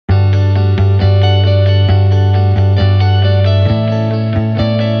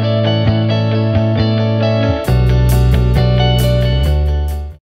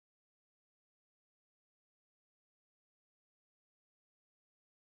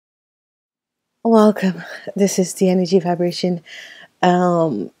Welcome. This is the energy vibration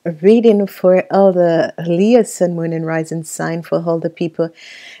reading for all the Leo, Sun, Moon, and Rising sign for all the people.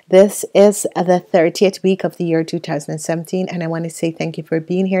 This is the 30th week of the year 2017, and I want to say thank you for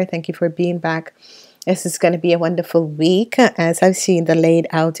being here. Thank you for being back. This is going to be a wonderful week, as I've seen the laid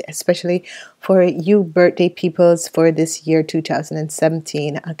out, especially for you birthday peoples for this year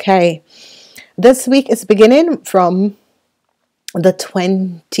 2017. Okay, this week is beginning from the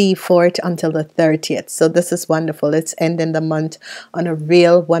 24th until the 30th. So this is wonderful. It's ending the month on a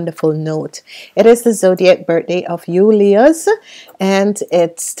real wonderful note. It is the zodiac birthday of you Leos, and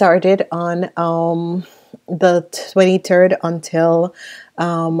it started on the 23rd until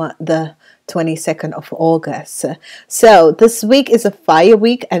the 22nd of August. So this week is a fire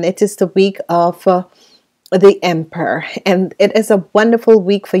week, and it is the week of the Emperor, and it is a wonderful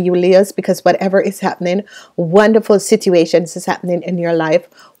week for you Leos, because whatever is happening, wonderful situations is happening in your life,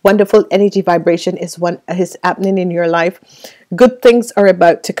 wonderful energy vibration is happening in your life, good things are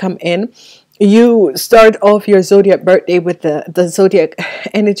about to come in. You start off your zodiac birthday with the zodiac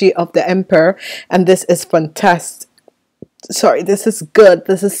energy of the Emperor, and this is fantastic. Sorry, this is good.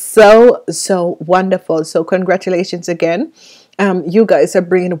 This is so wonderful. So congratulations again. You guys are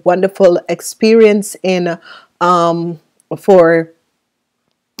bringing a wonderful experience in for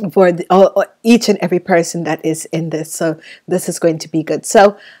each and every person that is in this. So this is going to be good.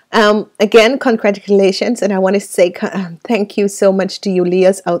 So again, congratulations, and I want to say thank you so much to you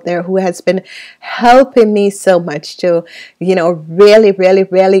Leos out there who has been helping me so much to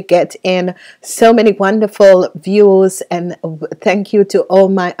really get in so many wonderful views, and thank you to all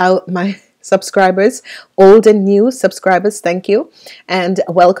my subscribers, old and new subscribers. Thank you and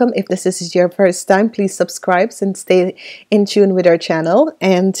welcome. If this is your first time, please subscribe and stay in tune with our channel,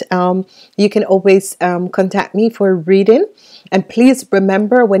 and you can always contact me for reading. And please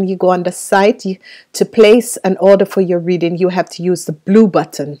remember, when you go on the site to place an order for your reading, you have to use the blue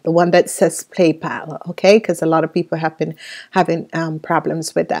button, the one that says PayPal, okay? Because a lot of people have been having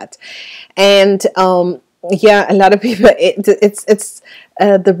problems with that. And yeah, a lot of people, it's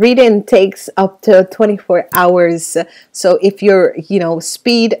the reading takes up to 24 hours. So if your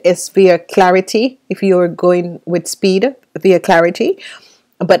speed is via clarity, if you're going with speed via clarity,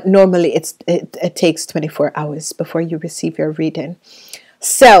 but normally it takes 24 hours before you receive your reading.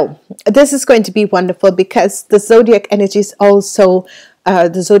 So this is going to be wonderful, because the zodiac energy is also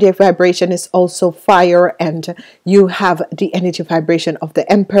the zodiac vibration is also fire, and you have the energy vibration of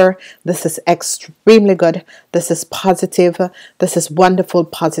the Emperor. This is extremely good. This is positive. This is wonderful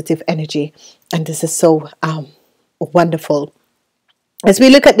positive energy, and this is so wonderful. As we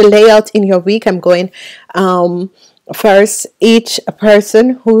look at the layout in your week, I'm going first each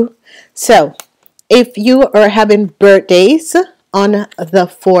person who. So if you are having birthdays on the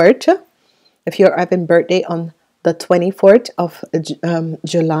 4th, if you're having birthday on the 24th of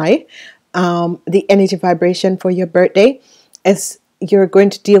July, the energy vibration for your birthday is you're going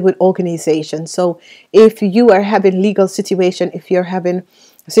to deal with organization. So if you are having legal situation, if you're having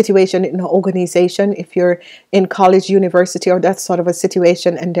a situation in an organization, if you're in college, university, or that sort of a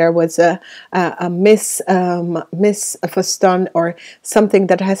situation, and there was a misforstånd or something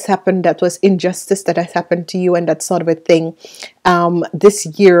that has happened, that was injustice that has happened to you, and that sort of a thing, this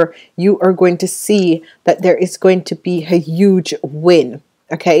year you are going to see that there is going to be a huge win.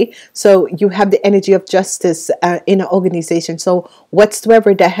 Okay, so you have the energy of justice in an organization. So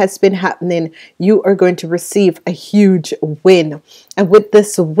whatsoever that has been happening, you are going to receive a huge win. And with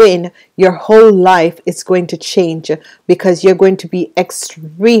this win, your whole life is going to change, because you're going to be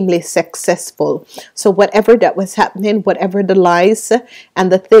extremely successful. So whatever that was happening, whatever the lies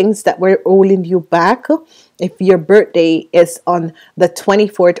and the things that were holding you back, if your birthday is on the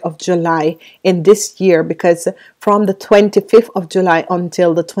 24th of July in this year, because from the 25th of July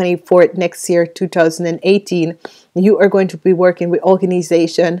until the 24th next year, 2018, you are going to be working with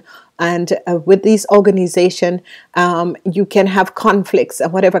organization, and with these organization, you can have conflicts,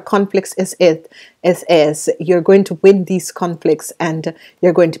 and whatever conflicts you're going to win these conflicts, and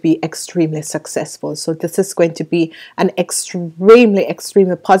you're going to be extremely successful. So this is going to be an extremely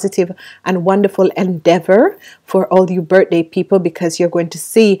positive and wonderful endeavor for all you birthday people, because you're going to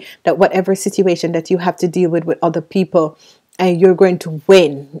see that whatever situation that you have to deal with other people, and you're going to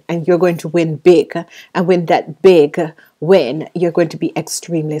win, and you're going to win big, and when that big win, you're going to be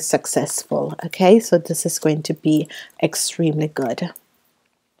extremely successful. Okay, so this is going to be extremely good.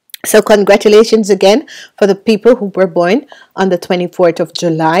 So congratulations again for the people who were born on the 24th of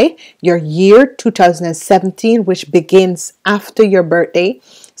July, your year 2017, which begins after your birthday.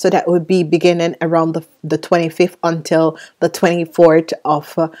 So that would be beginning around the 25th until the 24th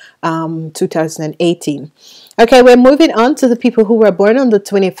of 2018. Okay, we're moving on to the people who were born on the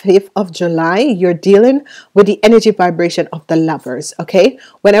 25th of July. You're dealing with the energy vibration of the lovers, okay?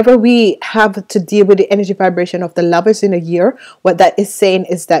 Whenever we have to deal with the energy vibration of the lovers in a year, what that is saying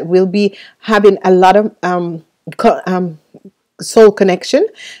is that we'll be having a lot of soul connection.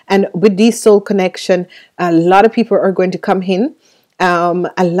 And with these soul connection, a lot of people are going to come in.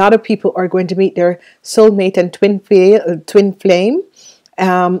 A lot of people are going to meet their soulmate and twin flame.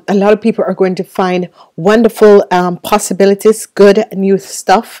 A lot of people are going to find wonderful possibilities. Good new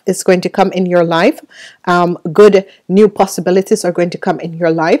stuff is going to come in your life. Good new possibilities are going to come in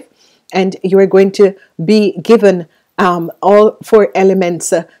your life. And you are going to be given all four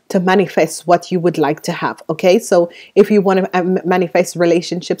elements to manifest what you would like to have. Okay, so if you want to manifest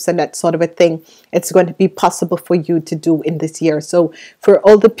relationships and that sort of a thing, it's going to be possible for you to do in this year. So for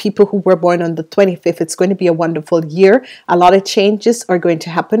all the people who were born on the 25th, it's going to be a wonderful year. A lot of changes are going to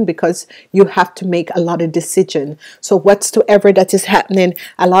happen because you have to make a lot of decisions. So whatsoever that is happening,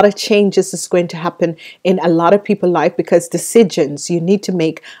 a lot of changes is going to happen in a lot of people's life, because decisions, you need to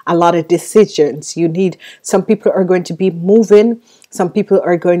make a lot of decisions. Some people are going to be moving. Some people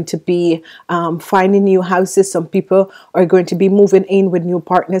are going to be finding new houses. Some people are going to be moving in with new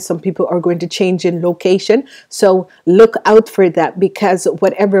partners. Some people are going to change in location. So look out for that, because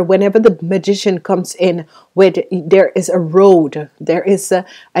whenever the magician comes in with, there is a road, there is a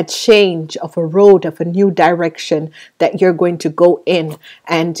change of a road, of a new direction that you're going to go in,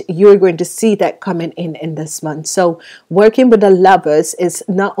 and you're going to see that coming in this month. So working with the lovers is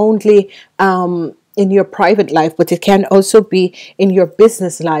not only in your private life, but it can also be in your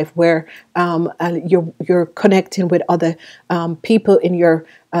business life, where you're connecting with other people in your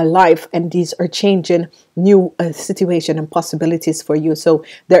life, and these are changing new situation and possibilities for you. So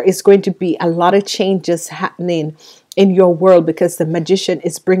there is going to be a lot of changes happening in your world, because the magician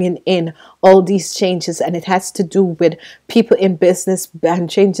is bringing in all these changes, and it has to do with people in business and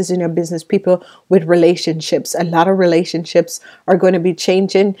changes in your business, people with relationships. A lot of relationships are going to be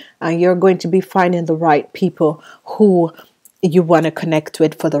changing, and you're going to be finding the right people who you want to connect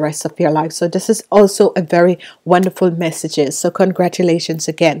with for the rest of your life. So this is also a very wonderful message. So congratulations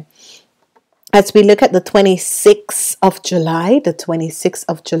again. As we look at the 26th of July,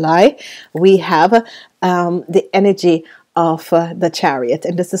 we have the energy of the Chariot.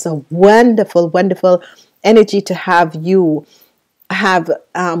 And this is a wonderful, wonderful energy to have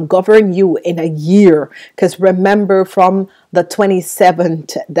govern you in a year. Because remember, from the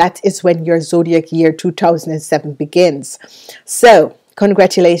 27th, that is when your zodiac year 2007 begins. So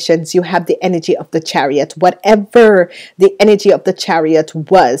congratulations, you have the energy of the Chariot. Whatever the energy of the Chariot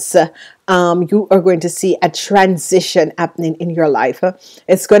was, you are going to see a transition happening in your life.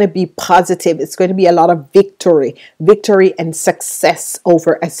 It's going to be positive. It's going to be a lot of victory and success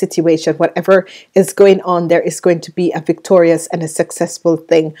over a situation. Whatever is going on, there is going to be a victorious and a successful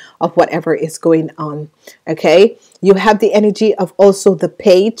thing of whatever is going on. Okay, you have the energy of also the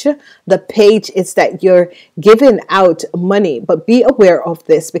Page. The Page is that you're giving out money, but be aware of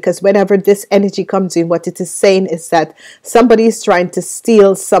this, because whenever this energy comes in, what it is saying is that somebody is trying to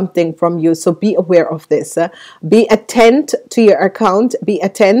steal something from you. So be aware of this. Be attent to your account. Be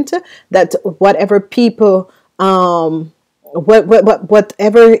attent that whatever people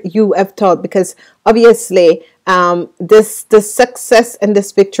whatever you have thought, because obviously the success and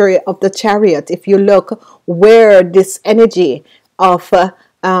this victory of the Chariot, if you look where this energy of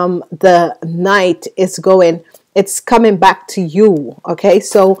the Knight is going, it's coming back to you. Okay,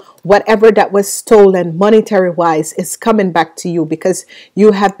 so whatever that was stolen monetary wise is coming back to you, because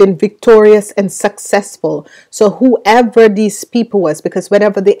you have been victorious and successful. So whoever these people was, because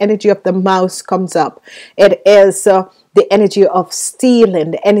whenever the energy of the mouse comes up, it is the energy of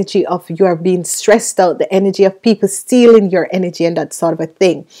stealing, the energy of you are being stressed out, the energy of people stealing your energy and that sort of a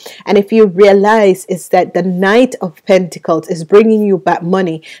thing. And if you realize, is that the Knight of Pentacles is bringing you back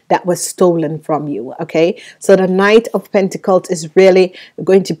money that was stolen from you. Okay, so the Knight of Pentacles is really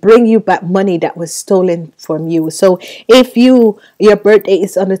going to bring you back money that was stolen from you. So if your birthday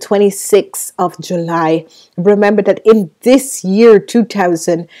is on the 26th of July, remember that in this year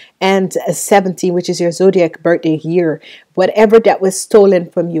 2017, which is your zodiac birthday year, whatever that was stolen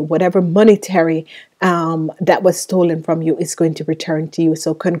from you, whatever monetary that was stolen from you, is going to return to you.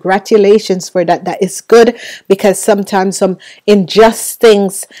 So congratulations for that. That is good, because sometimes some unjust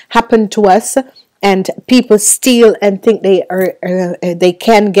things happen to us, and people steal and think they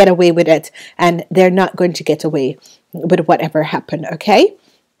can get away with it, and they're not going to get away with whatever happened. Okay.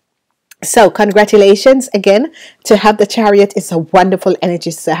 So congratulations again to have the Chariot. It's a wonderful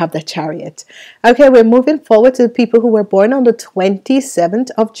energy to have the Chariot. Okay, we're moving forward to the people who were born on the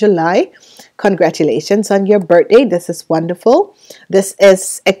 27th of July. Congratulations on your birthday. This is wonderful. This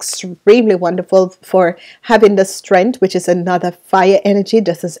is extremely wonderful for having the strength, which is another fire energy.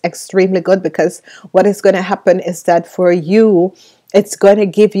 This is extremely good, because what is going to happen is that for you, it's going to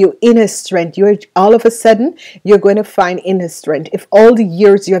give you inner strength. You're all of a sudden, you're going to find inner strength. If all the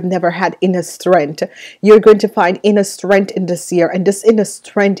years you have never had inner strength, you're going to find inner strength in this year. And this inner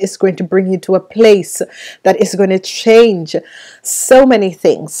strength is going to bring you to a place that is going to change so many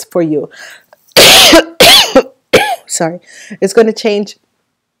things for you. Sorry. It's going to change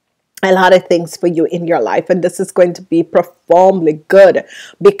a lot of things for you in your life, and this is going to be profoundly good,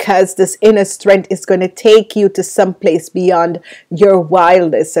 because this inner strength is going to take you to some place beyond your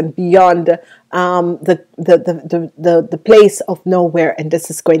wildest and beyond the place of nowhere, and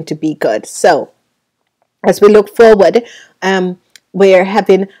this is going to be good. So as we look forward, we're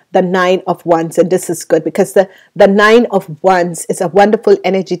having the 9 of Wands, and this is good, because the 9 of Wands is a wonderful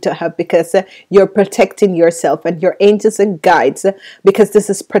energy to have, because you're protecting yourself and your angels and guides, because this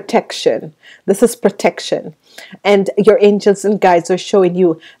is protection. This is protection, and your angels and guides are showing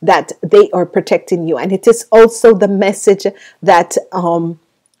you that they are protecting you. And it is also the message that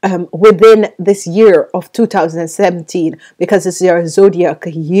within this year of 2017, because it's your zodiac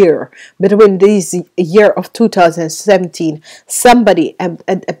year, between this year of 2017, somebody,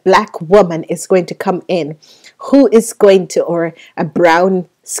 a black woman is going to come in, who is going to, or a brown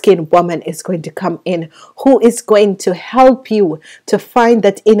skinned woman is going to come in, who is going to help you to find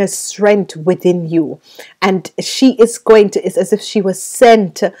that inner strength within you. And she is going to, it's as if she was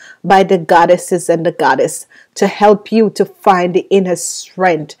sent by the goddesses and the goddess to help you to find the inner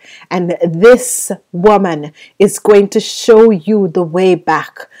strength. And this woman is going to show you the way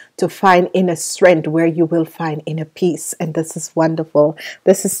back to find inner strength, where you will find inner peace. And this is wonderful.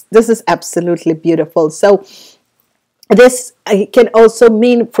 This is absolutely beautiful. So this can also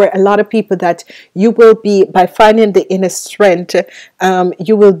mean for a lot of people that you will be, by finding the inner strength,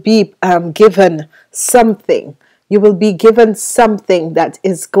 you will be given something. You will be given something that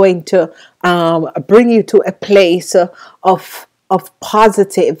is going to bring you to a place of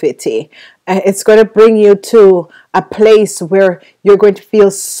positivity. It's going to bring you to a place where you're going to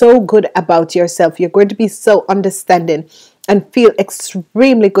feel so good about yourself. You're going to be so understanding and feel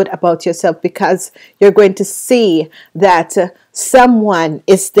extremely good about yourself, because you're going to see that someone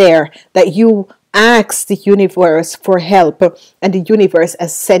is there, that you ask the universe for help, and the universe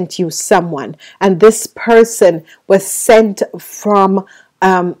has sent you someone, and this person was sent from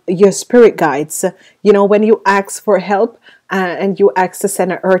your spirit guides. You know, when you ask for help and you ask to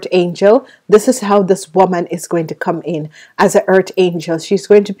send an earth angel, this is how this woman is going to come in as an earth angel. She's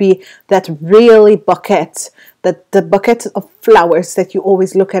going to be that really bucket, that the bucket of flowers that you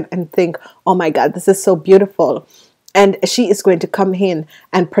always look at and think, oh my God, this is so beautiful. And she is going to come in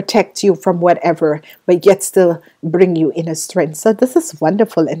and protect you from whatever, but yet still bring you inner strength. So this is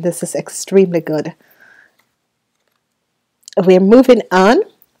wonderful, and this is extremely good. We're moving on,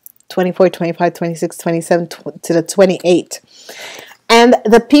 24, 25, 26, 27 to the 28. And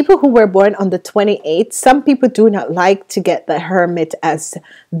the people who were born on the 28th, some people do not like to get the Hermit as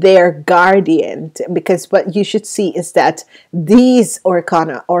their guardian, because what you should see is that these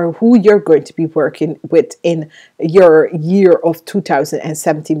arcana, or who you're going to be working with in your year of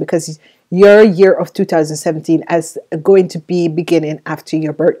 2017, because your year of 2017 is going to be beginning after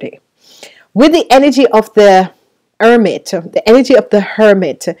your birthday. With the energy of the Hermit, the energy of the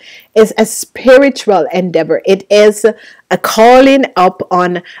Hermit is a spiritual endeavor. It is a calling up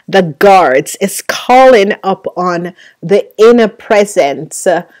on the guards. It's calling up on the inner presence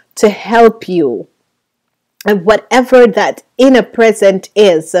to help you. And whatever that inner presence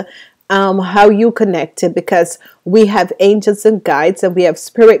is, how you connect it, because we have angels and guides, and we have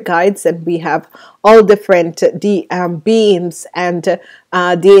spirit guides, and we have all different beings and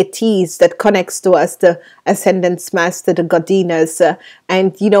deities that connects to us, the Ascendance Master, the Godinas,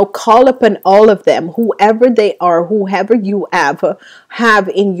 and call upon all of them, whoever they are, whoever you have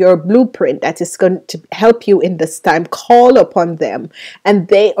in your blueprint that is going to help you in this time. Call upon them, and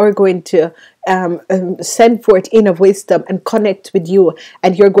they are going to send forth inner wisdom and connect with you,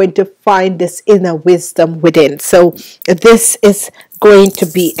 and you're going to find this inner wisdom within. So this is going to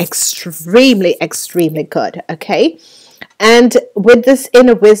be extremely good. Okay, And with this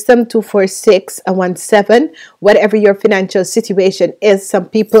inner wisdom, 246 and 17, whatever your financial situation is, some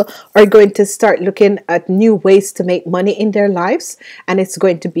people are going to start looking at new ways to make money in their lives. And it's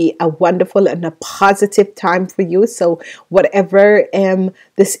going to be a wonderful and a positive time for you. So whatever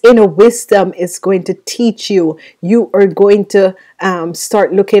this inner wisdom is going to teach you, you are going to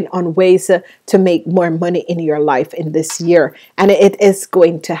start looking on ways to make more money in your life in this year. And it is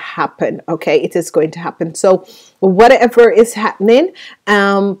going to happen. Okay, it is going to happen. So whatever is happening,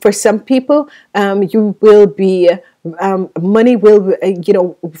 for some people, you will be money will,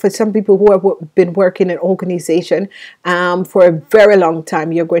 for some people who have been working in an organization for a very long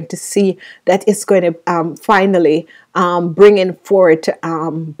time, you're going to see that it's going to finally bring in forth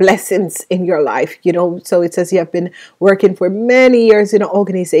blessings in your life. So it says you have been working for many years in an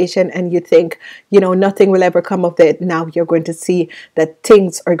organization and you think, nothing will ever come of it. Now you're going to see that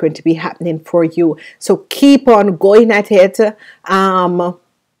things are going to be happening for you. So keep on going at it.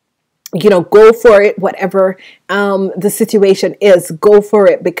 Go for it, whatever the situation is, go for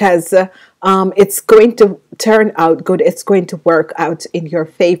it, because it's going to turn out good. It's going to work out in your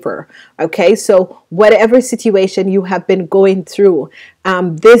favor. Okay, so whatever situation you have been going through,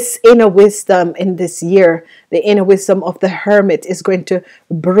 this inner wisdom in this year, the inner wisdom of the hermit, is going to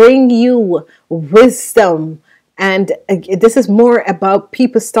bring you wisdom. And this is more about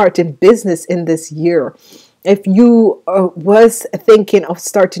people starting business in this year. If you was thinking of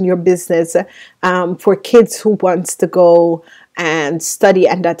starting your business for kids who wants to go and study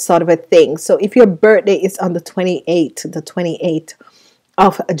and that sort of a thing. So if your birthday is on the 28th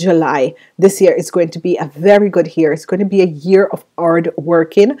of July, this year is going to be a very good year. It's going to be a year of hard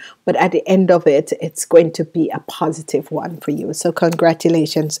working, but at the end of it, it's going to be a positive one for you. So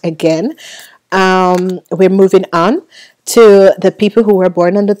congratulations again. We're moving on to the people who were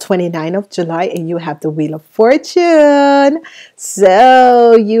born on the 29th of July, and you have the Wheel of Fortune.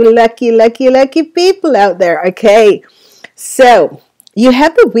 So you lucky people out there. Okay, so you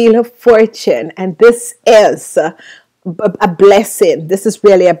have the Wheel of Fortune, and this is a blessing. This is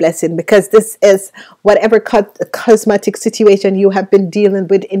really a blessing, because this is whatever cosmetic situation you have been dealing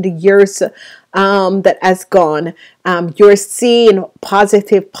with in the years that has gone. You're seeing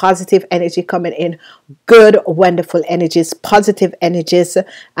positive energy coming in, good, wonderful energies, positive energies.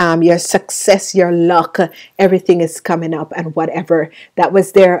 Your success, your luck, everything is coming up, and whatever that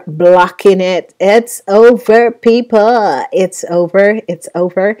was there blocking it, it's over, people. It's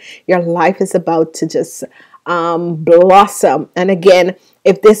over. Your life is about to just blossom. And again,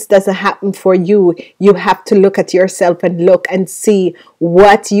 if this doesn't happen for you, you have to look at yourself and look and see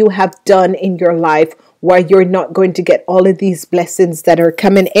what you have done in your life where you're not going to get all of these blessings that are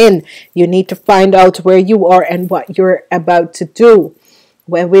coming in. You need to find out where you are and what you're about to do.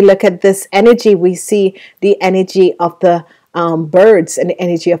 When we look at this energy, we see the energy of the birds, and the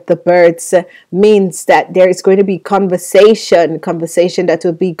energy of the birds means that there is going to be conversation that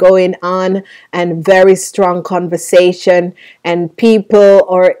will be going on, and very strong conversation, and people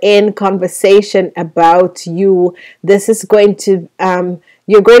are in conversation about you. This is going to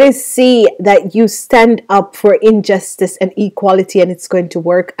you're going to see that you stand up for injustice and equality, and it's going to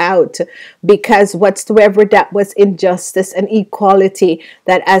work out, because whatsoever that was injustice and equality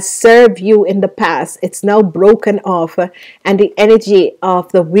that has served you in the past, it's now broken off, and the energy of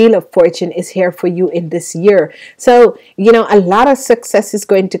the Wheel of Fortune is here for you in this year. So, a lot of success is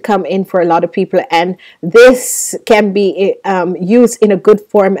going to come in for a lot of people, and this can be used in a good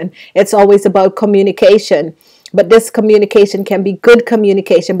form, and it's always about communication. But this communication can be good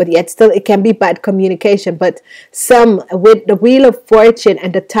communication, but yet still it can be bad communication. But some, with the Wheel of Fortune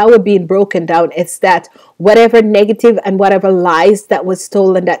and the Tower being broken down, it's that whatever negative and whatever lies that was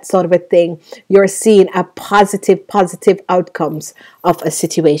stolen, that sort of a thing, you're seeing a positive outcomes of a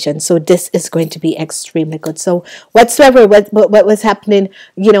situation. So this is going to be extremely good. So whatsoever what was happening,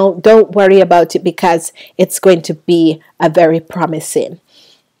 don't worry about it, because it's going to be a very promising.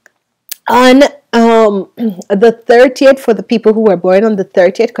 On the 30th, for the people who were born on the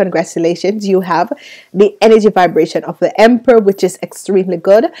 30th, congratulations, you have the energy vibration of the Emperor, which is extremely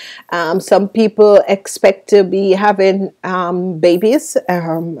good. Some people expect to be having babies.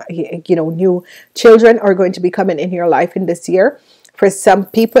 New children are going to be coming in your life in this year. For some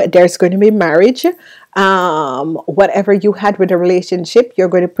people, there's going to be marriage. Whatever you had with a relationship, you're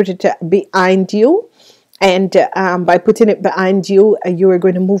going to put it behind you. And by putting it behind you, you are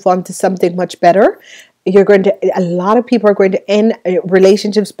going to move on to something much better. A lot of people are going to end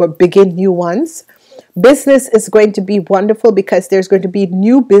relationships but begin new ones. Business is going to be wonderful, because there's going to be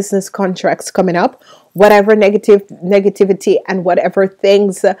new business contracts coming up. Whatever negativity and whatever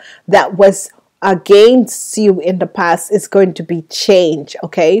things that was against you in the past is going to be changed.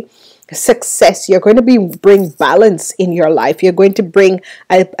 Okay, success. You're going to bring balance in your life. You're going to bring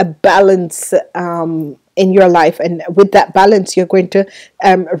a balance in your life, and with that balance, you're going to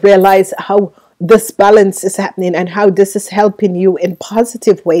realize how this balance is happening and how this is helping you in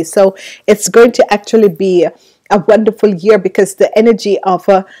positive ways. So it's going to actually be a wonderful year, because the energy of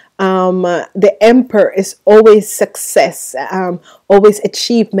the Emperor is always success, always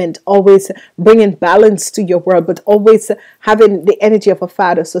achievement, always bringing balance to your world, but always having the energy of a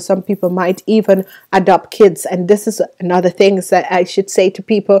father. So some people might even adopt kids, and this is another thing that I should say to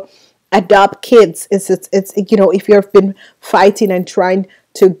people: adopt kids. It's if you've been fighting and trying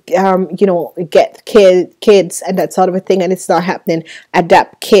to get kids and that sort of a thing, and it's not happening,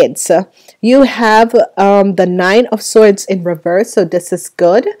 adapt kids. You have the Nine of Swords in reverse, so this is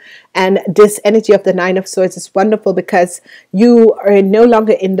good. And this energy of the Nine of Swords is wonderful, because you are no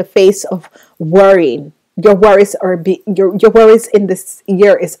longer in the face of worrying. Your worries your worries in this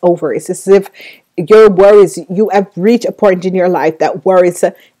year is over. It's as if your worries, you have reached a point in your life that worries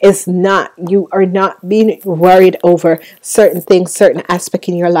is not, you are not being worried over certain things, certain aspect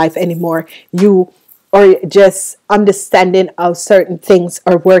in your life anymore. You are just understanding how certain things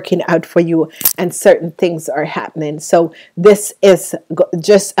are working out for you and certain things are happening. So this is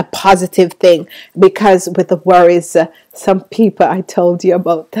just a positive thing, because with the worries, some people, I told you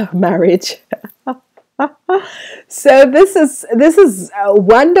about the marriage. So this is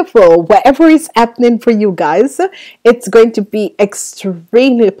wonderful. Whatever is happening for you guys, it's going to be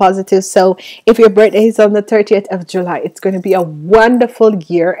extremely positive. So if your birthday is on the 30th of July, it's going to be a wonderful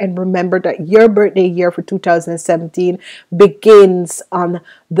year. And remember that your birthday year for 2017 begins on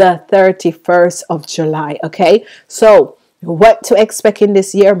the 31st of July. Okay, so what to expect in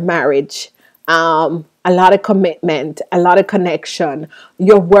this year? Marriage, a lot of commitment, a lot of connection.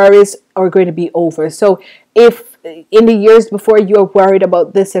 Your worries are going to be over. So if in the years before you're worried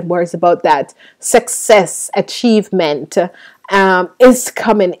about this and worries about that, success, achievement is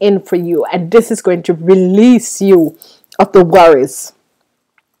coming in for you, and this is going to release you of the worries.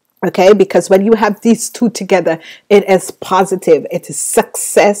 Okay, because when you have these two together, it is positive. It is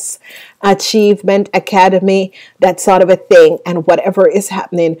success, achievement, academy, that sort of a thing. And whatever is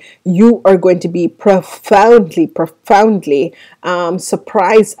happening, you are going to be profoundly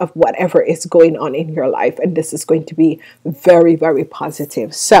surprised of whatever is going on in your life. And this is going to be very, very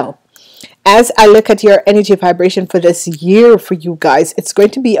positive. So as I look at your energy vibration for this year for you guys, it's going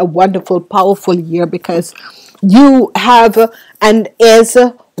to be a wonderful, powerful year, because you have and is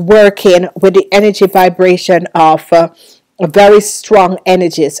working with the energy vibration of very strong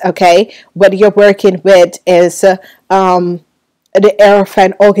energies. Okay, what you're working with is the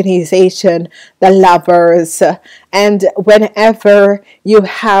Airfan organization, the Lovers, and whenever you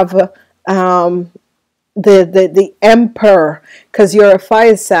have the Emperor, because you're a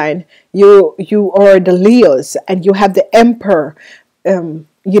fire sign, you are the Leos, and you have the Emperor,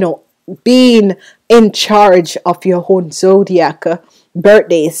 being in charge of your own zodiac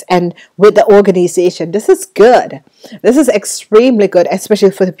birthdays and with the organization. This is good. This is extremely good,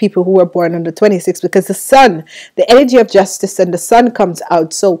 especially for the people who were born on the 26th, because the sun, the energy of justice and the sun comes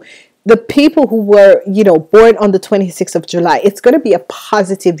out. So the people who were, born on the 26th of July, it's going to be a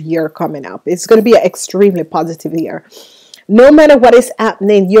positive year coming up. It's going to be an extremely positive year. No matter what is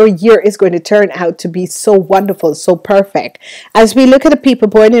happening, your year is going to turn out to be so wonderful, so perfect. As we look at the people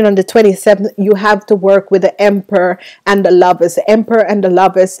born in on the 27th, you have to work with the Emperor and the Lovers. The Emperor and the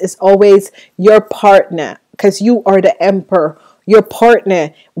Lovers is always your partner, because you are the Emperor, your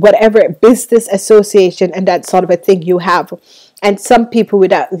partner, whatever business association and that sort of a thing you have. And some people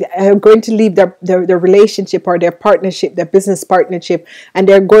without are going to leave their relationship or their partnership, their business partnership, and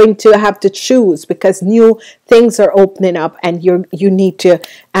they're going to have to choose, because new things are opening up, and you need to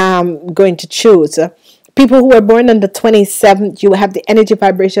going to choose. People who are born on the 27th, you have the energy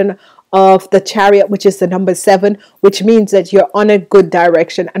vibration of the Chariot, which is the number 7, which means that you're on a good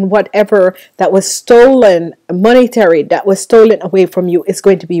direction, and whatever that was stolen, monetary, that was stolen away from you, is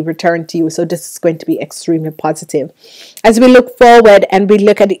going to be returned to you. So this is going to be extremely positive. As we look forward and we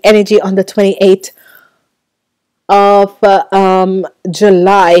look at the energy on the 28th of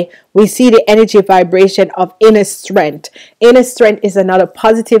July, we see the energy vibration of inner strength. Inner strength is another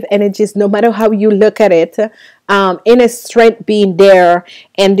positive energy, no matter how you look at it. Inner strength being there,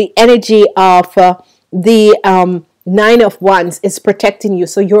 and the energy of the Nine of Wands is protecting you.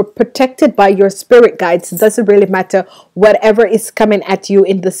 So you're protected by your spirit guides. It doesn't really matter whatever is coming at you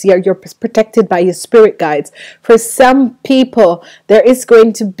in this year. You're protected by your spirit guides. For some people, there is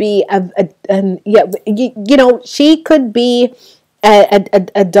going to be she could be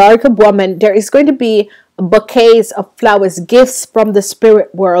a darker woman. There is going to be bouquets of flowers, gifts from the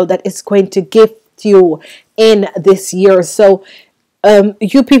spirit world that is going to gift you in this year. So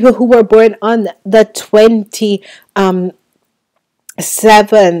you people who were born on the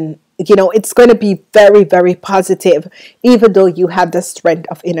 27, you know, it's going to be very, very positive, even though you have the strength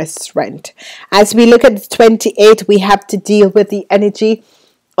of inner strength. As we look at the 28, we have to deal with the energy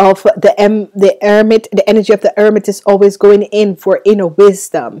of the hermit. The energy of the hermit is always going in for inner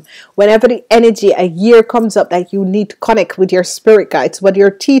wisdom. Whenever the energy, a year comes up that you need to connect with your spirit guides, what they're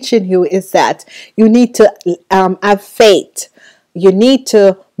teaching you is that you need to have faith. You need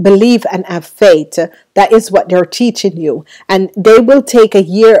to believe and have faith. That is what they're teaching you. And they will take a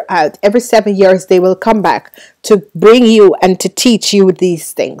year out. Every 7 years, they will come back to bring you and to teach you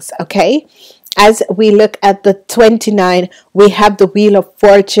these things. Okay? As we look at the 29, we have the Wheel of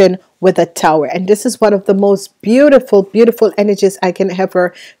Fortune with a tower. And this is one of the most beautiful, beautiful energies I can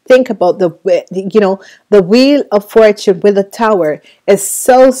ever think about. The Wheel of Fortune with a tower is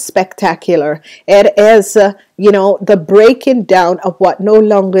so spectacular. It is, the breaking down of what no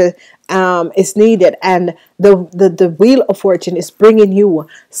longer is needed. And the Wheel of Fortune is bringing you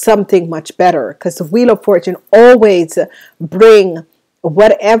something much better. Because the Wheel of Fortune always bring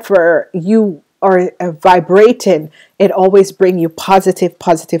whatever you are vibrating, it always bring you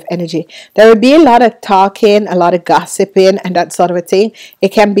positive energy. There will be a lot of talking, a lot of gossiping, and that sort of a thing. It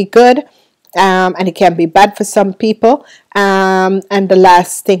can be good, and it can be bad for some people. And the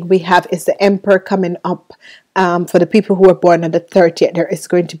last thing we have is the Emperor coming up. For the people who are born on the 30th, there is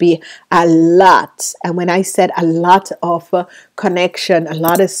going to be a lot. And when I said a lot of connection, a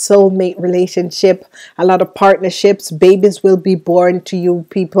lot of soulmate relationship, a lot of partnerships, babies will be born to you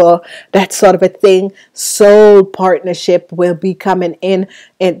people, that sort of a thing. Soul partnership will be coming in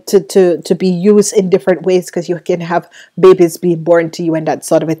and to be used in different ways, because you can have babies being born to you and that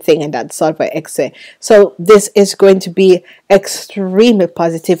sort of a thing and that sort of a exit. So this is going to be extremely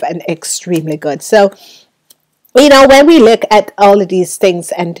positive and extremely good. So when we look at all of these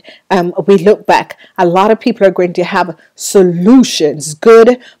things and we look back, a lot of people are going to have solutions.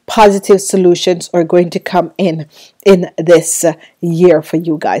 Good, positive solutions are going to come in this year for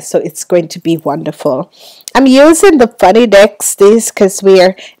you guys. So it's going to be wonderful. I'm using the funny decks because we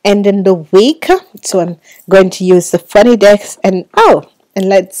are ending the week. So I'm going to use the funny decks. And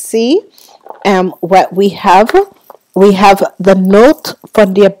let's see what we have. We have the note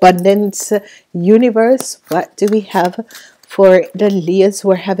from the abundance universe. What do we have for the Leos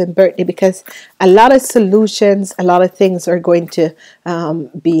who are having birthday? Because a lot of solutions, a lot of things are going to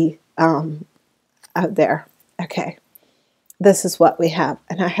be out there. Okay. This is what we have.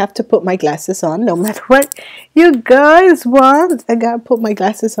 And I have to put my glasses on no matter what you guys want. I got to put my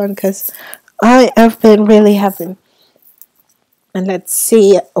glasses on because I have been really having. And let's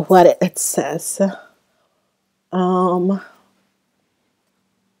see what it says.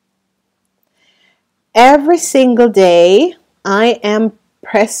 Every single day I am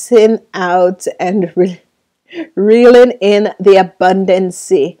pressing out and reeling in the abundance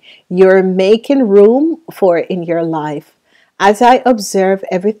you're making room for in your life. As I observe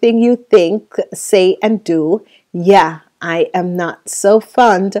everything you think, say, and do, I am not so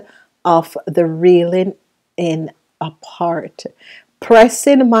fond of the reeling in apart,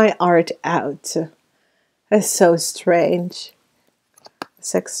 pressing my art out. It's so strange.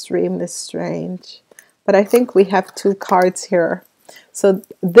 It's extremely strange. But I think we have two cards here. So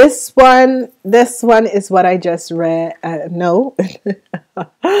this one is what I just read. No.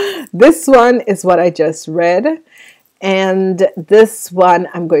 This one is what I just read. And this one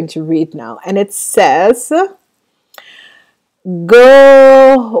I'm going to read now. And it says,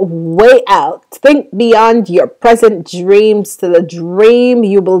 go way out. Think beyond your present dreams to the dream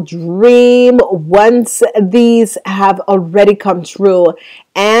you will dream once these have already come true.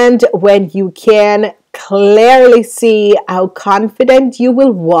 And when you can clearly see how confident you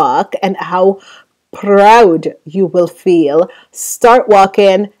will walk and how proud you will feel, start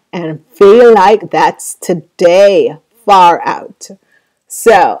walking and feel like that's today. Far out.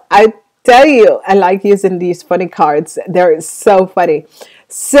 So I tell you, I like using these funny cards. They're so funny.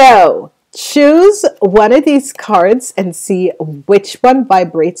 So choose one of these cards and see which one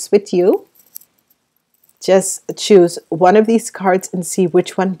vibrates with you. Just choose one of these cards and see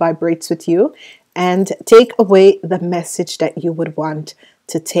which one vibrates with you, and take away the message that you would want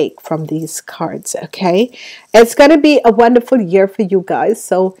to take from these cards. Okay, it's going to be a wonderful year for you guys.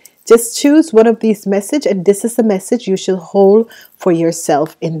 So just choose one of these messages, and this is the message you should hold for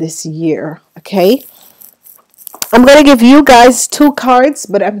yourself in this year. Okay, I'm going to give you guys two cards,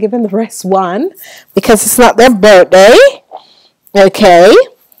 but I'm giving the rest one because it's not their birthday. Okay.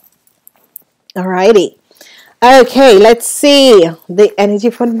 Alrighty. Okay, let's see the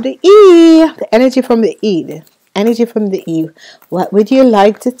energy from the E. The energy from the E. The energy from the E. What would you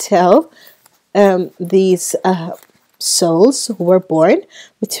like to tell these souls who were born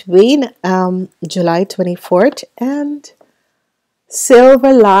between July 24th and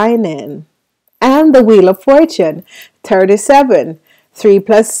Silver Lining and the Wheel of Fortune? 37. 3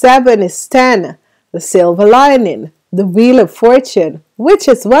 plus 7 is 10. The Silver Lining, the Wheel of Fortune, which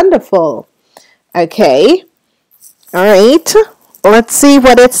is wonderful. Okay. All right, let's see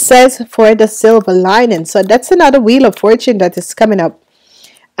what it says for the Silver Lining. So that's another Wheel of Fortune that is coming up.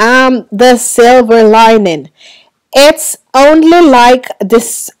 The Silver Lining. It's only like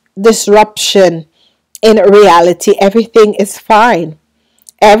this disruption in reality. Everything is fine.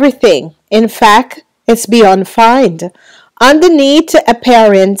 Everything, in fact, is beyond fine. Underneath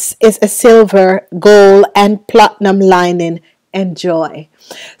appearance is a silver, gold, and platinum lining and joy.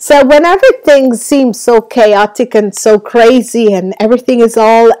 So when everything seems so chaotic and so crazy and everything is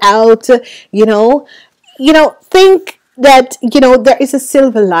all out, think that, there is a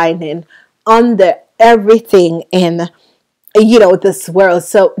silver lining under everything in, this world.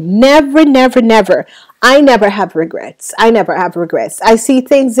 So never, never, never. I never have regrets. I never have regrets. I see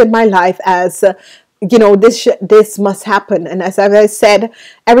things in my life as, this must happen. And as I said,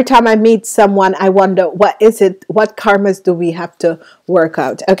 every time I meet someone, I wonder, what is it? What karmas do we have to work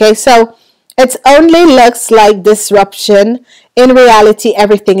out? Okay, so it only looks like disruption. In reality,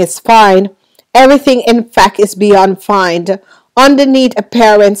 everything is fine. Everything, in fact, is beyond fine. Underneath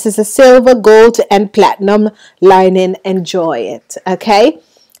appearance is a silver, gold, and platinum lining. Enjoy it. Okay,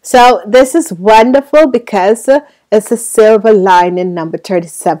 so this is wonderful because it's a silver lining, number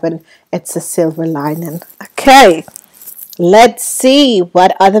 37. It's a silver lining. Okay, let's see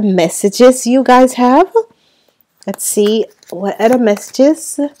what other messages you guys have. Let's see what other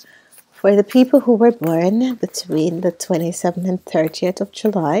messages for the people who were born between the 27th and 30th of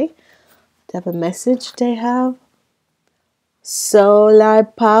July. They have a message they have. Solar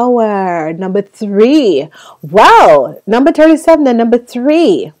power, number 3. Wow, number 37 and number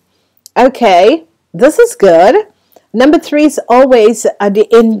 3. Okay, this is good. Number 3 is always the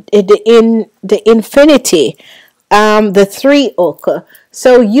infinity, the 3 ook.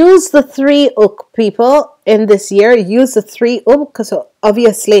 So use the 3 ook, people, in this year. Use the 3 ook, because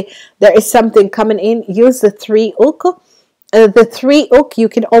obviously there is something coming in. Use the 3 ook. The 3 ook, you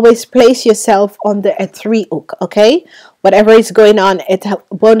can always place yourself under a 3 ook, okay? Whatever is going on, it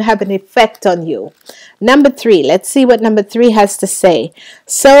won't have an effect on you. Number 3, let's see what number 3 has to say.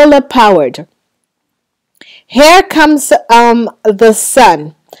 Solar powered. Here comes the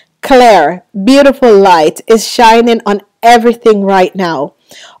sun. Clear, beautiful light is shining on everything right now.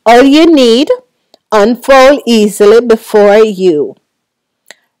 All you need, unfold easily before you.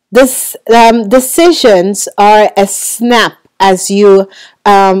 This decisions are a snap as you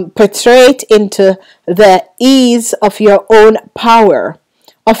portray it into the ease of your own power,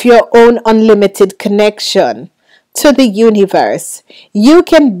 of your own unlimited connection to the universe. You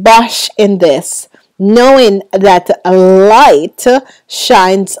can bask in this, knowing that a light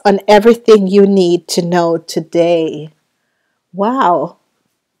shines on everything you need to know today. Wow.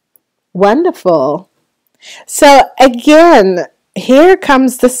 Wonderful. So again, here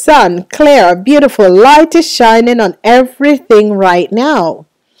comes the sun. Clear, beautiful light is shining on everything right now.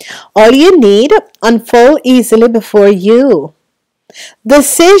 All you need, unfold easily before you.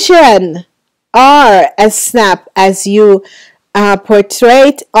 Decision are a snap as you portray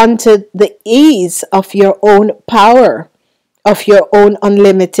it onto the ease of your own power, of your own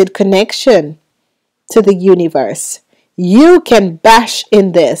unlimited connection to the universe. You can bask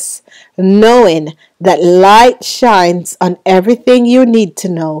in this, knowing that light shines on everything you need to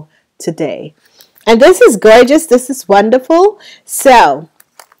know today. And this is gorgeous. This is wonderful. So,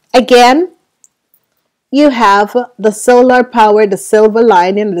 again, you have the solar power, the silver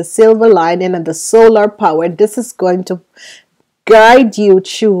lining, and the solar power. This is going to guide you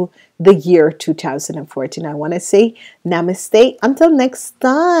through the year 2014. I want to say namaste. Until next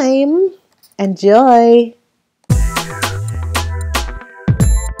time, enjoy.